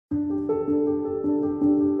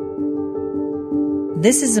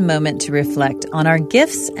This is a moment to reflect on our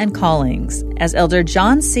gifts and callings as Elder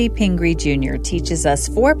John C. Pingree Jr. teaches us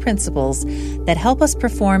 4 principles that help us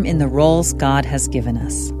perform in the roles God has given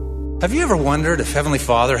us. Have you ever wondered if Heavenly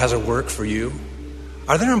Father has a work for you?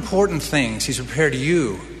 Are there important things He's prepared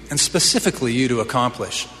you, and specifically you, to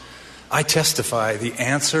accomplish? I testify the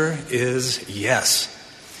answer is yes.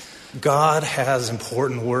 God has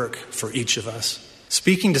important work for each of us.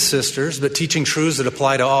 Speaking to sisters, but teaching truths that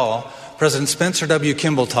apply to all, President Spencer W.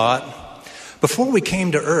 Kimball taught, before we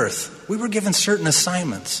came to earth, we were given certain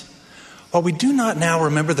assignments. While we do not now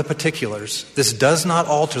remember the particulars, this does not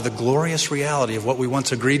alter the glorious reality of what we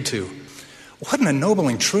once agreed to. What an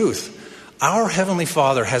ennobling truth. Our Heavenly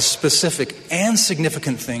Father has specific and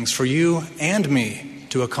significant things for you and me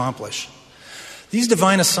to accomplish. These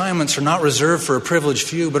divine assignments are not reserved for a privileged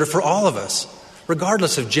few, but are for all of us,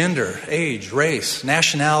 regardless of gender, age, race,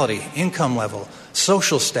 nationality, income level,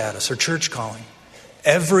 social status, or church calling.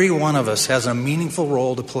 Every one of us has a meaningful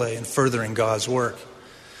role to play in furthering God's work.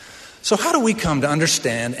 So how do we come to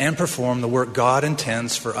understand and perform the work God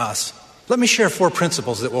intends for us? Let me share 4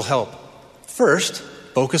 principles that will help. First,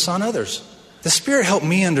 focus on others. The Spirit helped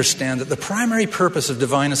me understand that the primary purpose of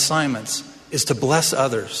divine assignments is to bless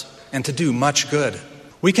others and to do much good.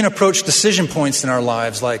 We can approach decision points in our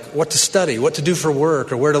lives like what to study, what to do for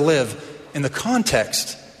work, or where to live in the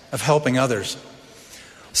context of helping others.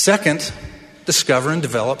 Second, discover and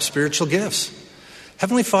develop spiritual gifts.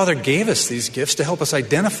 Heavenly Father gave us these gifts to help us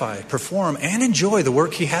identify, perform, and enjoy the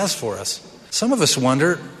work He has for us. Some of us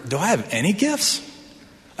wonder, do I have any gifts?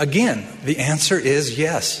 Again, the answer is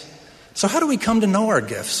yes. So how do we come to know our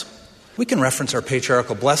gifts? We can reference our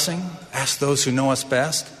patriarchal blessing, ask those who know us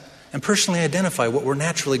best, and personally identify what we're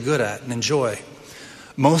naturally good at and enjoy.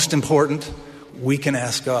 Most important, we can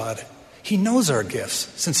ask God. He knows our gifts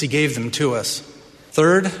since He gave them to us.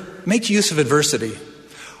 Third, make use of adversity.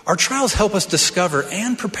 Our trials help us discover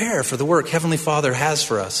and prepare for the work Heavenly Father has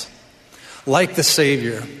for us. Like the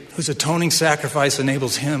Savior, whose atoning sacrifice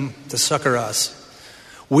enables Him to succor us,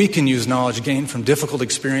 we can use knowledge gained from difficult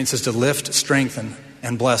experiences to lift, strengthen,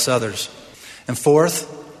 and bless others. And fourth,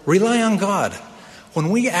 rely on God. When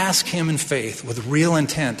we ask Him in faith with real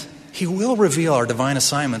intent, He will reveal our divine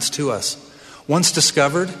assignments to us. Once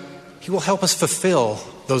discovered, He will help us fulfill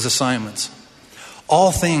those assignments.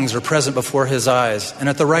 All things are present before His eyes, and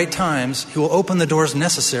at the right times, He will open the doors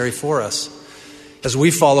necessary for us. As we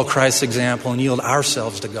follow Christ's example and yield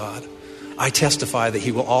ourselves to God, I testify that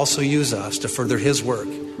He will also use us to further His work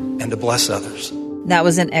and to bless others. That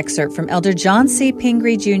was an excerpt from Elder John C.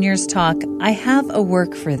 Pingree Jr.'s talk, I Have a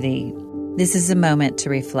Work for Thee. This is a moment to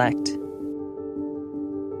reflect.